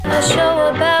a show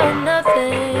about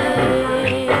nothing.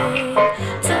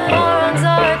 Two morons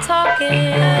are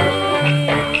talking.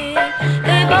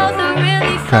 They both are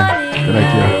really funny. Good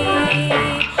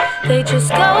idea. They just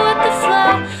go with the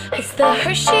flow. It's the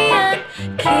Hershey and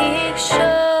Keeg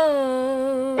Show.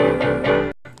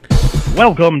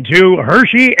 Welcome to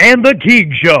Hershey and the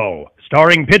Keeg Show,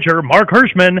 starring pitcher Mark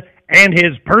Hirschman and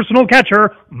his personal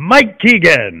catcher, Mike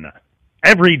Keegan.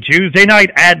 Every Tuesday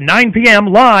night at 9 p.m.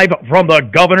 live from the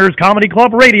Governor's Comedy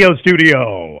Club radio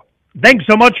studio. Thanks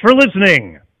so much for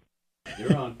listening.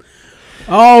 You're on.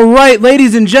 All right,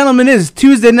 ladies and gentlemen, it is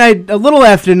Tuesday night, a little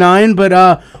after 9,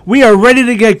 but we are ready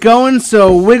to get going,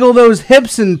 so wiggle those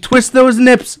hips and twist those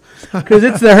nips, because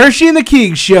it's the Hershey and the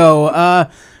Keeg Show.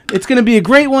 It's going to be a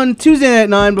great one, Tuesday night at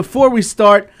 9. Before we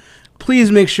start, please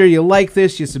make sure you like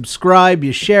this, you subscribe,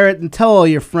 you share it, and tell all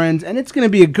your friends, and it's going to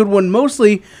be a good one,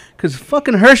 mostly because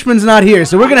fucking Hirschman's not here,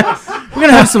 so we're gonna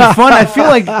have some fun.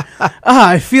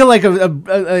 I feel like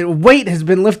a weight has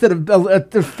been lifted, a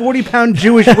 40-pound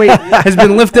Jewish weight has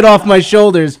been lifted off my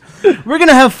shoulders. We're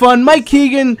gonna have fun. Mike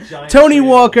Keegan, Tony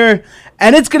Walker,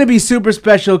 and it's gonna be super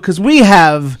special because we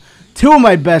have two of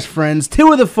my best friends,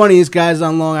 two of the funniest guys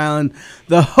on Long Island,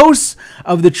 the hosts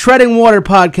of the Treading Water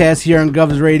podcast here on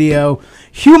Govs Radio,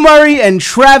 Hugh Murray and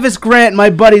Travis Grant, my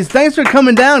buddies. Thanks for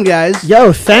coming down, guys.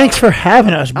 Yo, thanks for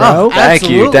having us, bro. Thank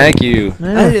you.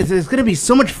 Yeah. It's going to be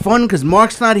so much fun because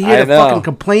Mark's not here to fucking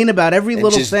complain about every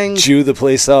little just thing. Jew the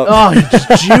place up. Oh, he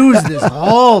just Jews this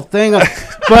whole thing up.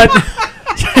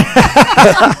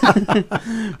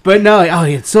 But no,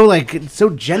 it's so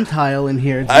Gentile in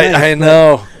here. I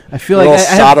know. I feel Little like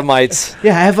sodomites. I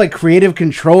have like creative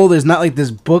control. There's not like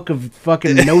this book of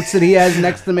fucking notes that he has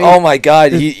next to me. Oh my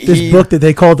God! This book that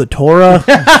they call the Torah.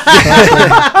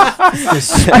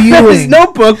 His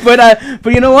notebook, but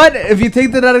you know what? If you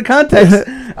take that out of context,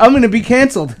 I'm gonna be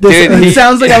canceled. Dude, it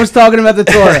sounds like I was talking about the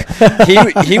Torah.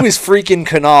 he was freaking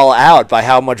Canal out by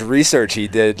how much research he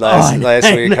did last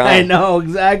week. I know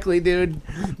exactly, dude.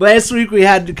 Last week we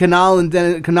had Canal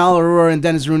Aurora and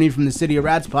Dennis Rooney from the City of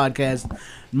Rats podcast.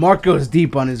 Mark goes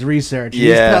deep on his research.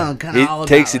 Yeah, he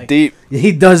takes it deep.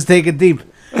 He does take it deep.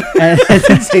 And I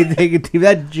didn't say take it deep.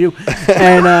 That Jew.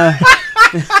 And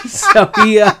so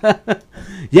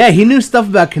he knew stuff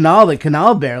about Canal that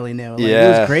Canal barely knew.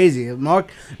 It was crazy.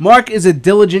 Mark is a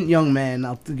diligent young man.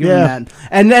 I'll give him that.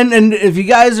 And if you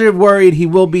guys are worried, he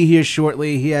will be here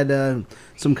shortly. He had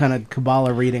some kind of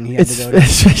Kabbalah reading he had to go to.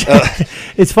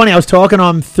 It's funny. I was talking to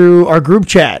him through our group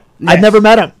chat. Yes. I'd never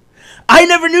met him. I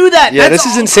never knew that. Yeah, That's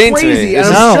this is insane crazy. to me.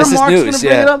 I'm Mark's news.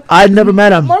 Bring it up. I'd never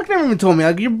met him. Mark never even told me.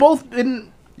 Like, you're both in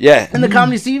the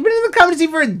comedy scene. You've been in the comedy scene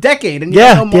for a decade, and you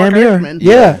know Mark Hirschman.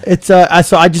 Yeah, it's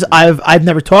I've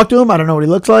never talked to him. I don't know what he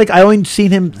looks like. I only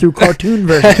seen him through cartoon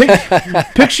version.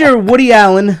 Picture Woody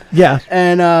Allen. Yeah,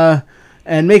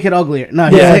 and make it uglier. No,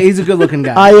 he's a good-looking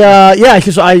guy.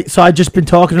 I just been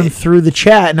talking to him through the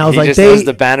chat, and I was he like, just does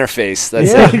the banner face.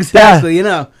 That's it. Exactly. You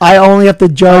know, I only have to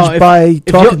judge by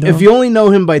talking to him. If you only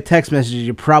know him by text messages,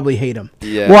 you probably hate him.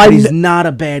 Yeah. Well, he's not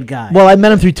a bad guy. Well, I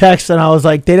met him through text, and I was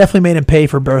like, they definitely made him pay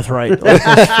for Birthright.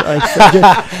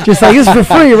 just like, this is for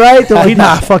free, right? They're like,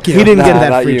 nah, fuck you. He didn't get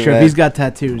that free trip. Man. He's got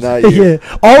tattoos. Yeah.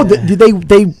 Oh, did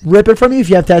they rip it from you if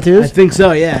you have tattoos? I think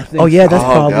so. Yeah. That's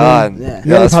probably. God. Yeah.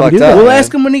 That's fucked up. We'll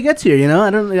ask him when he gets here. You know, I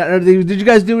don't. Did you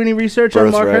guys do any research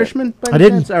on Mark Hirschman? I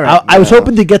didn't. All right. I was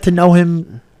hoping to get to know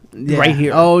him right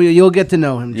here. Oh, you'll get to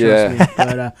know him. Trust me.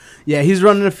 But he's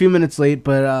running a few minutes late.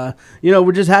 But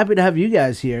we're just happy to have you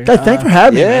guys here. Thanks for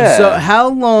having me. Yeah. So, how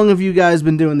long have you guys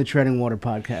been doing the Treading Water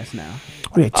podcast now?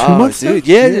 Wait, 2 months, dude.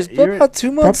 Yeah, just about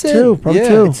 2 months in. Probably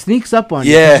two. It sneaks up on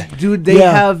you. Yeah. Dude, they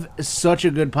have such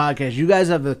a good podcast. You guys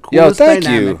have the coolest thank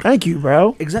dynamic. you. Thank you,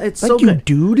 bro. Exactly. It's Thank so you, good.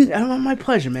 dude. My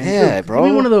pleasure, man. Yeah, Dude, bro.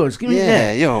 Give me one of those. Give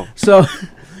me yo. So,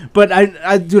 but I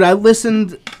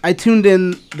tuned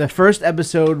in the first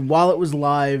episode while it was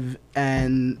live,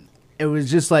 and it was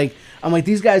just like, I'm like,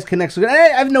 these guys connect so good.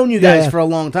 I've known you guys for a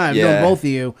long time. I've known both of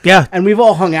you. Yeah. And we've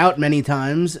all hung out many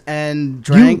times and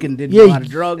drank and did a lot of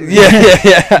drugs.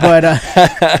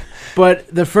 Yeah. But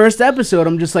the first episode,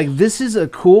 I'm just like, this is a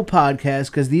cool podcast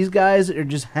because these guys are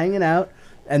just hanging out.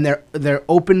 And they're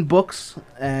open books,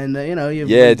 and you've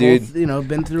both,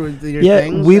 been through your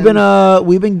things. We've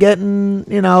been getting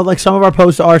like some of our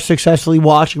posts are successfully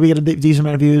watched. We get a decent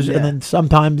amount of views, and then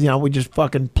sometimes we just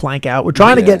fucking plank out. We're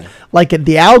trying to get like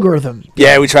the algorom.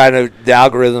 Yeah, we try to the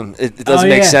algorithm. It doesn't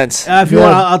make sense. If you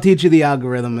want, I'll teach you the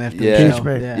algorithm after the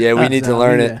show. Yeah, we need to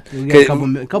learn it. We got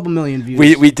a couple million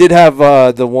views. We did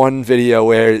have the one video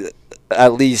where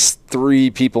at least 3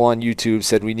 people on YouTube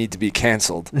said we need to be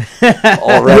canceled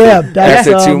already that's,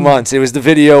 after 2 months. It was the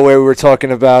video where we were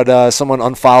talking about someone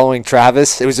unfollowing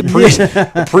Travis. It was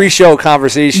a pre-show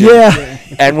conversation. Yeah.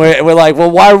 And we're like,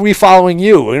 well, why are we following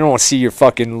you? We don't want to see your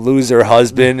fucking loser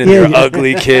husband and your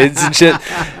ugly kids and shit.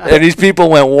 And these people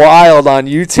went wild on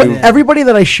YouTube. But everybody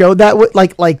that I showed that with,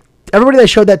 like everybody that I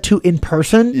showed that to in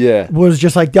person was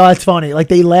just like, oh, that's funny. Like,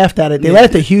 they laughed at it. They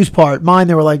laughed at Hugh's part. Mine,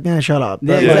 they were like, nah, shut up.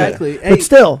 Yeah, But, exactly. Hey, but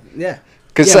still. Yeah.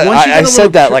 Because once you I get a said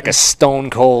little that like a stone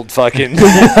cold fucking.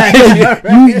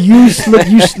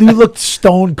 You looked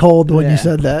stone cold when you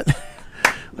said that.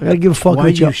 I gotta give a fuck Why are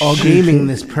with you your ugly shaming kid.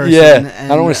 this person? Yeah, I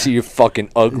don't want to see your fucking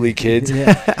ugly kids.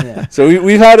 Yeah. So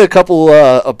we've had a couple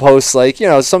posts, like, you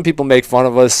know, some people make fun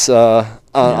of us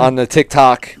on the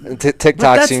TikTok. TikTok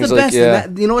That's seems the like best.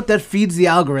 And that, you know what? That feeds the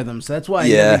algorithm. So that's why I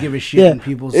never give a shit when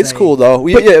people say. It's cool though.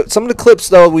 Some of the clips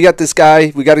though, we got this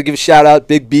guy. We got to give a shout out,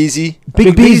 Big Beezy.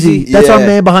 Big Beezy. That's our Yeah.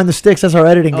 man behind the sticks. That's our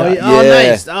editing guy. Oh, Yeah.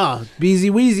 nice. Oh, Beezy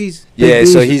Weezies. Yeah,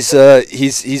 so Beezy.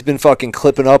 he's been fucking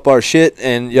clipping up our shit,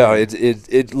 and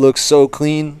it looks so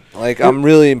clean. Like, I'm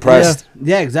really impressed.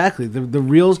 Yeah, exactly. The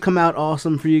reels come out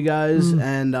awesome for you guys,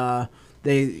 and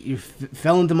you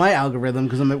fell into my algorithm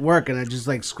because I'm at work and I just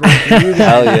like scroll through you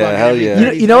guys. Hell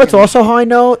yeah. You know what's also high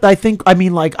note? I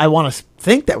want to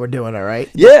think that we're doing it right.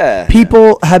 Yeah.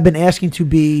 People have been asking to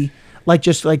be like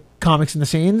just like comics in the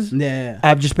scenes. Yeah.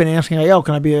 I've just been asking, like, yo,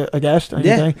 can I be a guest? Or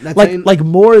anything? that's how you- like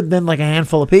more than like a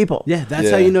handful of people. Yeah, that's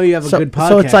Yeah. how you know you have a good podcast.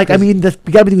 So it's like, I mean,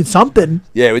 we gotta be doing something.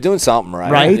 Yeah, we're doing something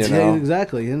right. Right? You know? Yeah,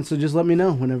 exactly. And so just let me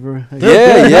know whenever.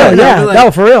 Yeah, Like, no,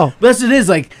 for real. But that's what it is.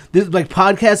 Like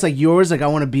podcasts like yours, like I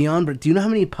want to be on. But do you know how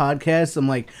many podcasts I'm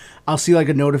like, I'll see like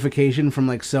a notification from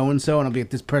like so and so, and I'll be like,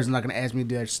 this person's not gonna ask me to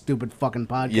do that stupid fucking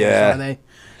podcast, Yeah. are they?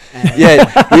 And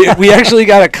Yeah, we actually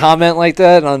got a comment like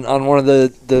that on one of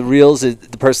the reels. The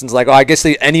person's like, "Oh, I guess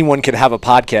anyone can have a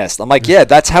podcast." I'm like, "Yeah,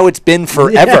 that's how it's been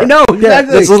forever." Yeah, I know,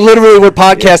 exactly. That's literally what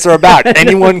podcasts are about.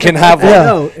 Anyone can have one. I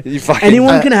know. You fucking,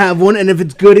 Anyone can have one, and if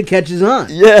it's good, it catches on.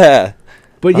 Yeah.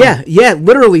 But yeah,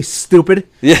 literally stupid.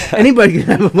 Yeah. Anybody can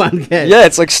have a podcast. Yeah,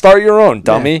 it's like start your own,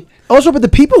 dummy. Also, but the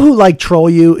people who like troll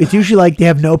you, it's usually like they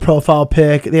have no profile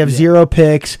pic, they have 0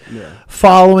 pics,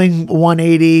 following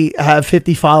 180, have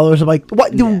 50 followers. I'm like,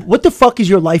 what? Dude, what the fuck is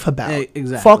your life about?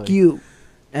 Exactly. Fuck you.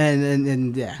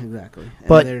 And yeah, exactly. And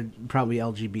But- they're probably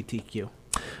LGBTQ.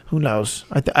 Who knows?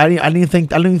 I don't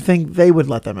even think they would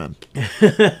let them in.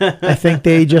 I think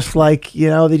they just like,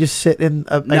 they just sit in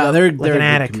They're an a good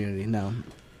attic. community. No,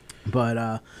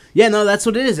 but yeah, no, that's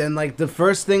what it is. And like the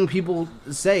first thing people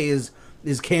say is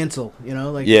cancel.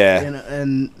 Like Yeah.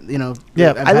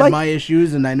 Yeah, I've I had like- my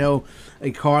issues, and I know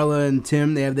like Carla and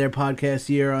Tim, they have their podcast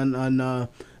here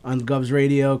on Gov's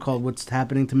Radio called "What's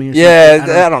Happening to Me." Or Yeah,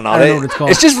 something. I don't know. I don't know what it's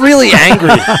called. It's just really angry.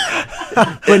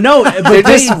 but no, They're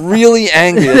just really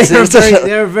angry.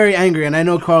 they're very angry, and I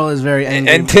know Carla is very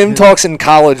angry. And Tim talks in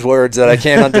college words that I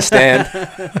can't understand.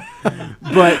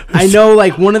 But I know,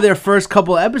 like, one of their first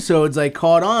couple episodes, like,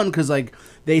 caught on because, like,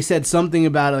 they said something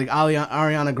about, like,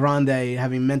 Ariana Grande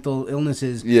having mental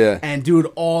illnesses. Yeah. And, dude,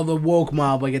 all the woke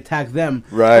mob, like, attacked them.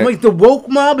 Right. I'm like, the woke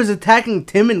mob is attacking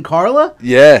Tim and Carla?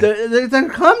 Yeah. They're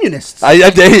communists.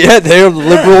 They're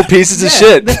liberal pieces of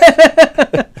shit.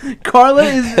 Carla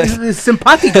is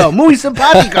simpatico, muy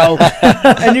simpatico.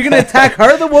 And you're going to attack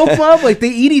her, the woke mob? Like, they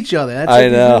eat each other. That's I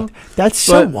like, know. That's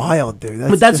so But- wild, dude.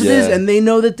 But that's what it is, Yeah. and they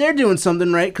know that they're doing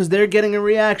something right because they're getting a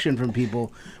reaction from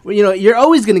people. Well, you're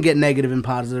always going to get negative and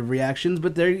positive reactions,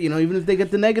 but they're, even if they get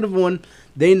the negative one,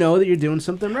 they know that you're doing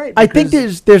something right. I think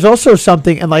because- there's also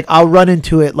something, and like I'll run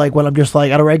into it like when I'm just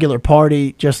like at a regular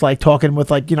party, just like talking with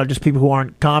like just people who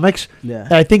aren't comics. Yeah.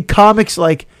 And I think comics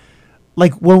like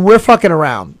when we're fucking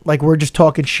around, like we're just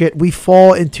talking shit, we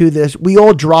fall into this. We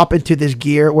all drop into this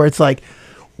gear where it's like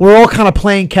we're all kind of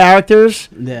playing characters.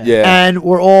 Yeah. And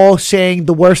we're all saying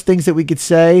the worst things that we could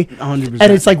say. 100%.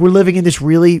 And it's like we're living in this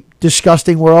really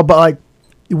disgusting world, but like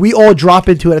we all drop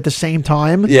into it at the same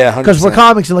time. Yeah, 100%. Because we're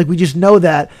comics and like we just know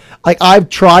that. Like I've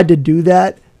tried to do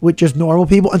that with just normal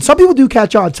people, and some people do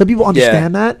catch on. Some people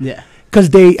understand that. Yeah. Because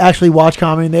they actually watch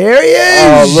comedy. And there he is.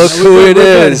 Oh, look who it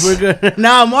is. We're good.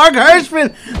 Now, Mark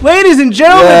Hirschman, ladies and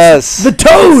gentlemen. Yes. The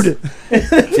Toad. He's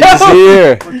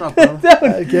here.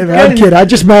 I'm kidding. I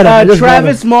just met him. I just met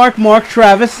him. Travis, Mark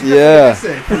Travis. Yeah.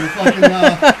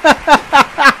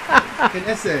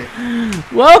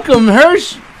 Welcome,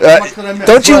 Hirsch.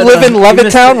 Don't you live in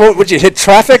Levittown? What, would you hit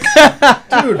traffic?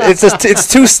 It's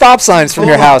 2 stop signs from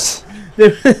your house.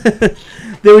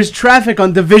 There was traffic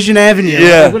on Division Avenue.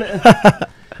 Yeah.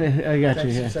 I got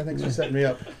you. Yeah. Thanks for setting me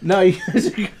up. No, you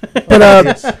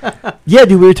But yeah,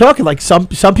 dude, we were talking like some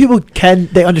people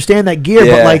they understand that gear,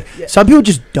 Yeah. but like some people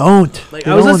just don't. Like,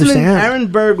 They I was don't listening. understand. Aaron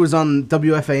Berg was on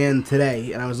WFAN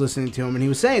today, and I was listening to him, and he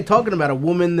was talking about a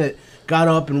woman that got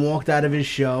up and walked out of his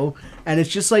show, and it's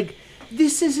just like,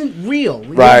 this isn't real.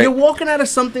 Right. You're walking out of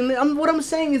something that what I'm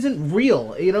saying isn't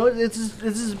real. You know, this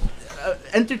is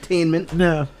entertainment.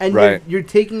 No. And Right. you're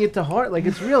taking it to heart like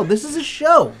it's real. This is a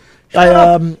show.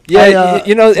 Yeah,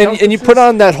 and you put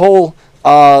on that whole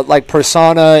like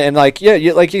persona, and like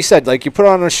like you said, like you put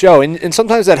on a show, and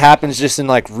sometimes that happens just in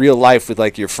like real life with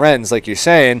like your friends, like you're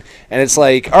saying, and it's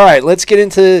like, all right, let's get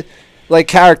into like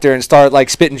character and start like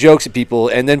spitting jokes at people,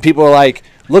 and then people are like,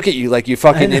 look at you like you're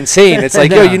fucking insane. It's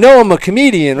like, yo, you know I'm a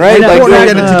comedian, right? know. It's Like, important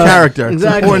to get into character.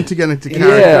 Exactly. It's important to get into Yeah.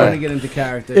 character. Trying to get into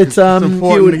character. It's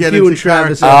important to get Hugh into and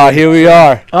Travis. character. here we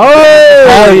are. oh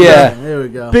Hell yeah. There we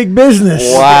go. big business.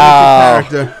 Wow.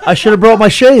 Character. I should have brought my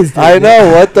shades. Dude. I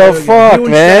know, what the fuck, Hugh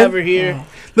and man? Trav are here.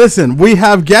 Listen, we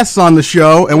have guests on the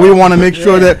show, and we want to make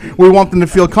sure that we want them to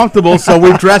feel comfortable, so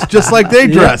we dress just like they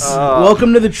dress.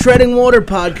 Welcome to the Treading Water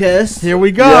podcast. Here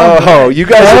we go. Yo, you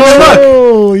guys are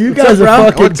Oh, you guys are up, bro?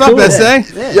 fucking What's up, cool.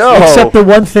 SA? Yo. Except the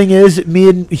one thing is, me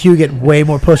and Hugh get way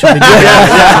more pussy than you.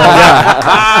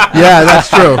 Yeah, that's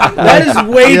true. That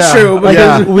is way Yeah. true. Because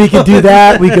Yeah. We could do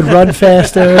that. We could run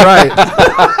faster. Right.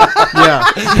 Yeah.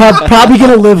 Probably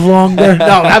gonna live longer. No,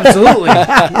 absolutely.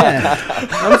 Yeah.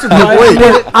 I'm surprised.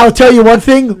 But I'll tell you one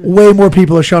thing: way more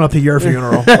people are showing up to your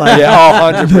funeral. Like,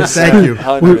 Yeah, 100%. Thank you.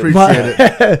 100%. Appreciate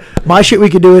it. my shit, we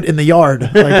could do it in the yard.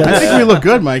 Like I that's, think we look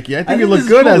good, Mikey. I think we think look this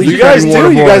is good cool. as You the guys Treading do.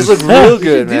 Water You guys boys. look real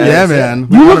good, man. Yeah, man.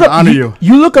 you look honor you.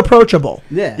 You look approachable.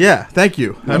 Yeah. Yeah, thank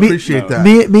you. I Me- appreciate that.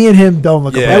 Me and him don't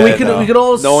look Yeah, approachable. And we could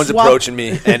all no one's swap- approaching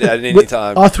me at any With-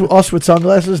 time. us with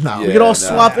sunglasses? No. Yeah. We could all no.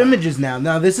 swap images now.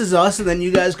 Now this is us, and then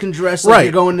you guys can dress like Right.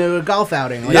 you're going to a golf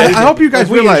outing. Like Yeah. we I do- hope you guys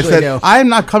like we realize usually that do. I am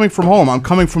not coming from home. I'm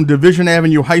coming from Division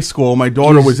Avenue High School. My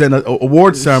daughter was in an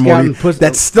award ceremony scouting pussy.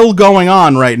 that's still going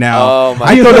on right now. Oh, my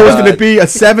I thought it was God. going to be a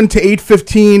 7 to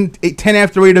 8:15, 10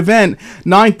 after 8 event.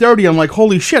 9:30, I'm like,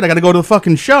 holy shit, I got to go to the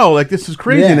fucking show. Like, this is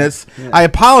craziness. I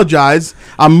apologize.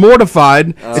 I'm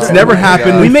mortified. It's never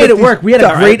happened. We made it 50 work. We had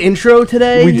a great intro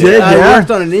today. We did, I yeah.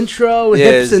 worked on an intro, Yeah,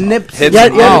 hips and nips. hips Yeah,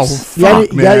 and yeah, nips. you had fuck,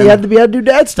 to- man. you had to be able to do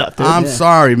dad stuff, dude. I'm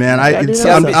sorry, man. Yeah, dude,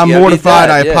 I'm yeah, yeah, mortified.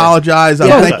 yeah. I apologize.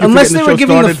 Yeah, Thank you unless for they getting were the show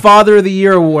giving started. the Father of the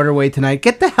Year award away tonight.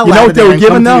 Get the hell You out know of what they there were and come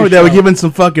giving to though? your They were show. giving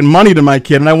some fucking money to my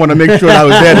kid, and I want to make sure I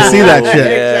was there to see that shit.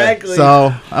 Exactly.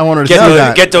 So I wanted to Get, see those,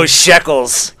 that. get those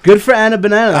shekels. Good for Anna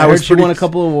Banana. I heard she pretty- won a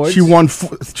couple awards. She won.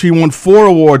 She won 4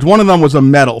 awards. One of them was a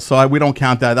medal, so we don't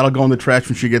count that. That'll go in the trash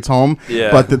when she gets home.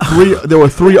 Yeah. But there were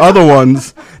 3 other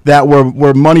ones that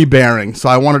were money bearing. So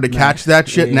I wanted to catch that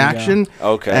shit in There you go. action.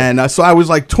 Okay. And so I was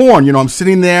like torn. You know, I'm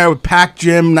sitting there with packed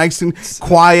gym, nice and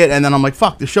quiet, and then I'm like,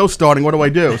 "Fuck, the show's starting. What do I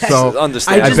do?" So I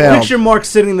Understand. just bailed. picture Mark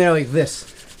sitting there like this.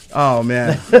 oh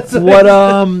man.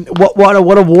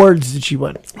 What awards did she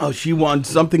win? Oh, she won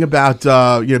something about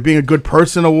being a good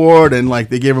person award, and like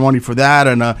they gave her money for that,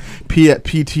 and a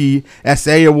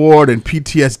PTSA award and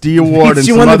PTSD award, and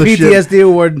She some won the other shit. PTSD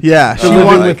award. Yeah, for she living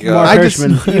won. with God. Mark I just,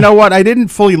 Hirschman. you know what? I didn't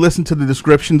fully listen to the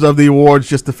descriptions of the awards,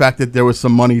 just the fact that there was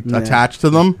some money attached to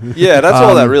them. Yeah, that's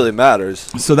all that really matters.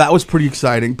 So that was pretty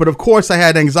exciting. But of course, I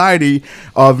had anxiety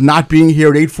of not being here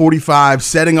at 8:45,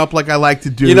 setting up like I like to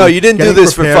do. You know, you didn't do getting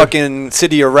this prepared. for fucking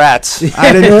City of Rats.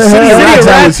 I didn't. City of City Rats, of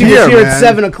I Rats, was he was here, here at man.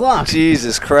 7 o'clock.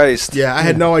 Jesus Christ. Yeah, I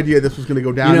had no idea this was going to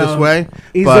go down You know, this way.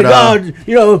 He's but, like,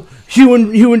 Hugh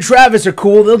and Travis are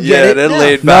cool. They'll get Yeah, it. they're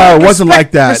laid no, back. it wasn't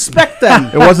like that. Respect them.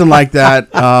 It wasn't like that.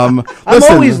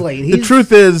 Listen, always late. The He's-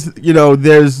 truth is,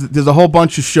 there's a whole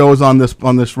bunch of shows on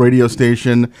this radio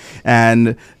station,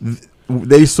 and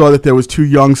they saw that there was 2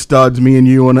 young studs. Me and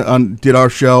you did our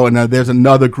show, and there's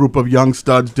another group of young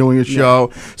studs doing a show.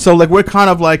 So like we're kind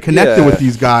of like connected Yeah. with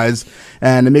these guys,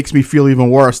 and it makes me feel even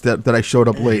worse that I showed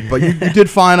up late. But you did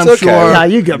fine, I'm It's okay. sure. Yeah,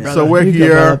 you good, brother. So we're You good,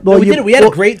 here. brother. Well, we you- did it. We had a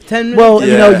great 10 minutes. Well,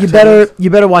 Yeah. you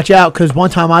better watch out because one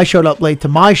time I showed up late to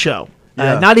my show.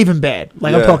 Yeah. Not even bad.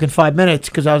 Like I'm Yeah. talking 5 minutes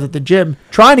because I was at the gym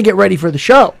trying to get ready for the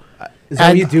show. Is that what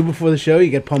and- you do before the show? You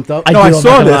get pumped up? I No, I do, I'm saw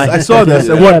not this. gonna lie. I saw this.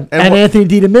 Yeah. And what- And, and what- Anthony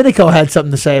DiDomenico had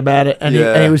something to say about it, and,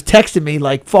 Yeah. he was texting me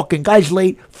like, "Fucking guy's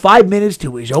late 5 minutes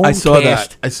to his own I saw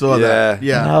cast." that. I saw Yeah. that. And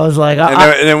Yeah, I was like,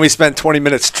 And then we spent 20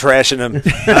 minutes trashing him.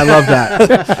 I love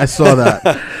that. I saw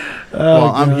that.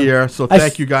 Well, I'm here, so I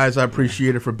thank s- you guys. I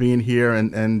appreciate it for being here,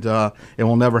 and it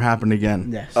will never happen again.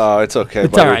 Yes. Oh, it's okay, "It's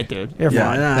buddy. all right, dude. You're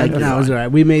Yeah. fine." No, it was all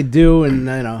right. We made do, and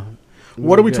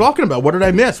What are we talking about? What did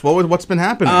I miss? What's been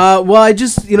happening? Well, I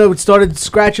just started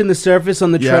scratching the surface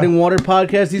on the Yeah. Treading Water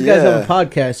podcast. These guys have a Yeah.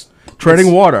 podcast.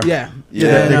 treading water. Yeah.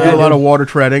 Yeah. They do a lot of water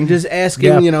treading. Just asking,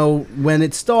 Yeah. you know, when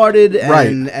it started and, Right.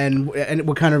 and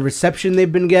what kind of reception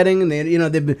they've been getting, and they, you know,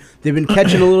 they've been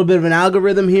catching a little bit of an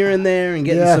algorithm here and there and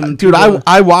getting Yeah. some. Dude, people-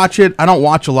 I watch it. I don't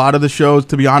watch a lot of the shows,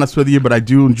 to be honest with you, but I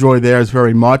do enjoy theirs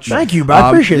very much. Thank you, bro. I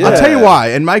appreciate I'll that. tell you why.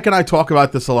 And Mike and I talk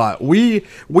about this a lot. We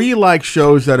like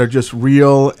shows that are just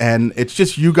real, and it's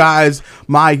just you guys.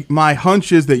 My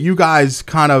hunch is that you guys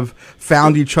kind of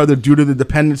found each other due to the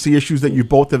dependency issues that you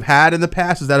both have had in the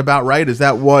past. Is that about right? Is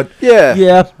that what?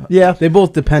 Yeah. Yeah. They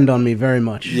both depend on me very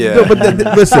much. Yeah. No, but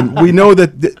listen, we know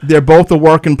that they're both a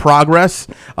work in progress,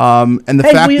 and the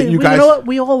Hey, fact we, that you we- guys. know what?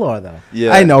 We all are, though.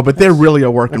 Yeah. I know, but they're really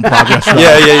a work in progress.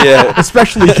 Right? Yeah.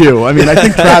 Especially you. I mean, I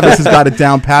think Travis has got it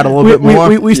down pat a little bit more.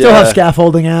 We still have Yeah.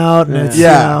 scaffolding out, and it's,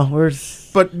 Yeah. you know, we're.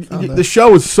 But the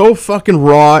show is so fucking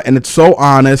raw, and it's so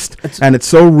honest, and it's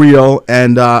so real,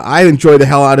 and I enjoy the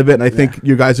hell out of it. And I think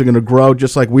you guys are going to grow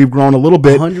just like we've grown a little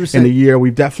bit 100%. in a year.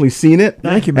 We've definitely seen it.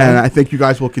 Thank you, man. And I think you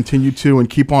guys will continue to and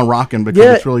keep on rocking because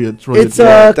Yeah, it's really It's 'cause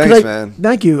Yeah, 'cause thanks, man.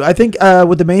 Thank you. I think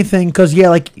with the main thing, because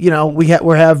like we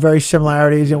have very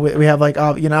similarities, and we have like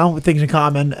things in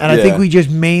common, and I Yeah. think we just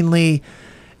mainly.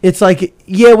 It's like,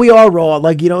 we are raw.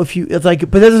 Like, it's like,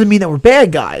 but that doesn't mean that we're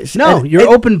bad guys. No, And you're it-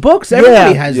 open books.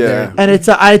 Everybody Yeah. has Yeah. their. And it's,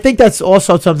 I think that's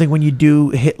also something when you do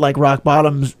hit like rock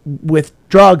bottoms with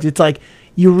drugs. It's like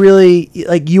you really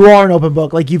you are an open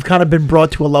book. Like you've kind of been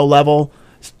brought to a low level.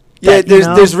 Yeah, that, you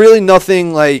know? there's really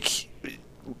nothing like,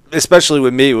 especially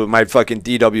with me with my fucking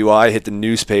DWI hit the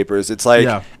newspapers. It's like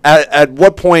Yeah. at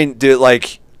what point do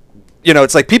like,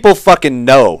 it's like people fucking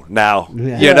know now.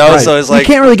 Yeah. You know, Right. so it's you like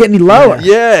can't really get any lower.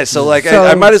 yeah, so like So-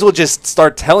 I might as well just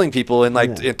start telling people and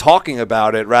like and talking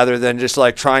about it rather than just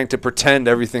like trying to pretend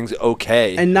everything's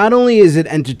okay. And not only is it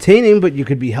entertaining, but you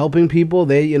could be helping people.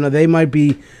 They might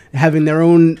be having their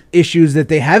own issues that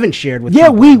they haven't shared with. Yeah,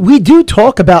 people. we do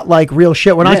talk about like real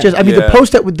shit. We're not Yeah. just. I mean, Yeah.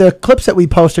 the clips that we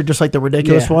post are just like the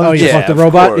ridiculous Yeah. ones. Oh, yeah, Yeah, fuck the of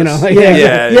robot. You know, course. like,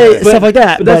 Yeah, Yeah. stuff like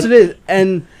that. But that's what it is.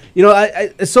 And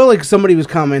I saw like somebody was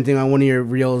commenting on one of your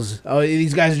reels. Oh,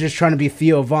 these guys are just trying to be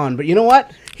Theo Vaughn. But you know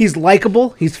what? He's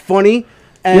likable. He's funny.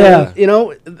 And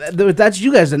Yeah. that's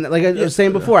you guys. And like I was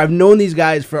saying before, I've known these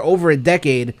guys for over a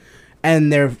decade.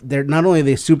 And they're not only are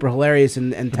they super hilarious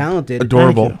and talented,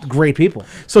 Adorable. great people.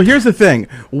 So here's the thing: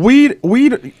 we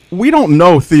don't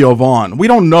know Theo Vaughn. We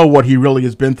don't know what he really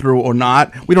has been through or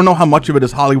not. We don't know how much of it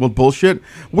is Hollywood bullshit.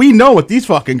 We know what these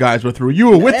fucking guys were through. You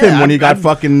were with him when he got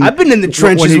fucking. I've been in the when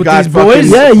trenches he with got these boys.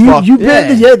 fucking Yeah, fucked. you've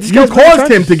been. Yeah. Yeah, this You guy's been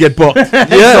caused him to get booked. Yeah,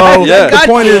 So yeah. the Got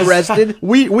point you is, arrested.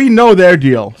 we know their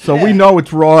deal, so we know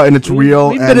it's raw and it's real.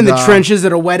 We've been in the and, trenches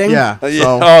at a wedding. Yeah. Yeah.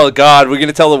 So Oh God, we're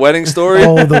gonna tell the wedding story.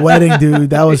 Oh, the wedding, dude.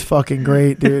 That was fucking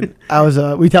great, dude. I was.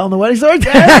 We telling the wedding story?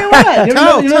 Hey, what? You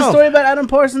know the Tell. story about Adam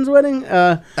Parsons' wedding?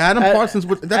 Adam Parsons,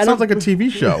 that Adam- sounds like a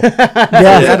TV show. Yeah.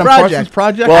 Adam Project. Parsons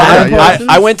Project. Well, Adam yeah, Parsons?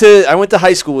 I went to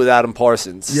high school with Adam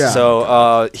Parsons. Yeah.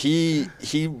 So he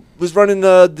was running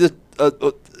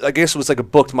I guess it was like a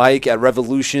booked mic at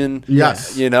Revolution.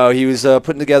 Yes. You know, he was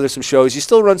putting together some shows. He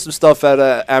still runs some stuff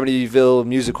at Amityville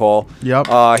Music Hall. Yep.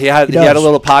 He had He a does.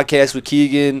 little podcast with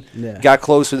Keegan. Yeah. Got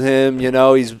close with him. You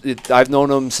know, I've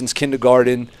known him since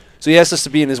kindergarten. So he asked us to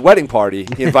be in his wedding party.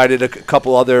 He invited a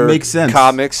couple other Makes sense.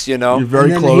 comics. You know. You're very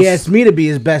and then close. he asked me to be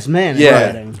his best man. Yeah.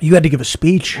 At the wedding. You had to give a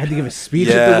speech I had to give a speech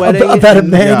Yeah. at the wedding. about a and-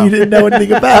 man Yeah. you didn't know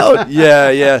anything about.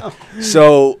 Yeah.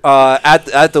 So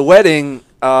at the wedding,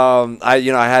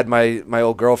 I had my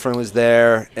old girlfriend was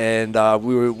there, and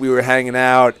we were hanging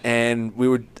out, and we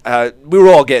were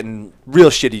all getting real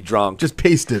shitty drunk. Just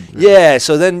pasted. Yeah.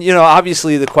 So then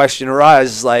obviously the question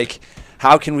arises like,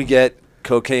 how can we get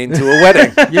cocaine to a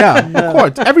wedding? Yeah, of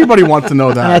course. Everybody wants to know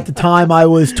And at that. the time, I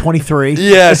was 23.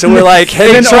 Yeah. So we're like,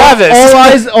 hey And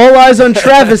Travis. all eyes on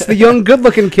Travis, the young,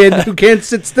 good-looking kid who can't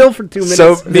sit still for 2 minutes.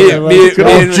 So me Good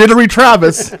old jittery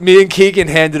Travis. and Keegan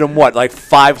handed him what, like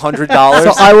 $500?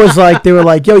 So I was like, they were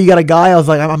like, "Yo, you got a guy?" I was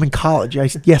like, "I'm in college." I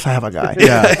said, "Yes, I have a guy."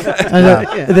 Yeah.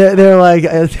 And they're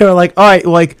like, "All right,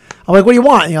 like." I'm like, "What do you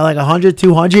want?" 100,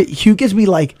 200. Hugh gives me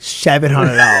like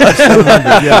 $700.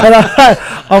 Yeah. And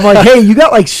I'm like, "Hey, you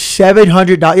got like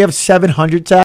 $700? You have 700, Sal?"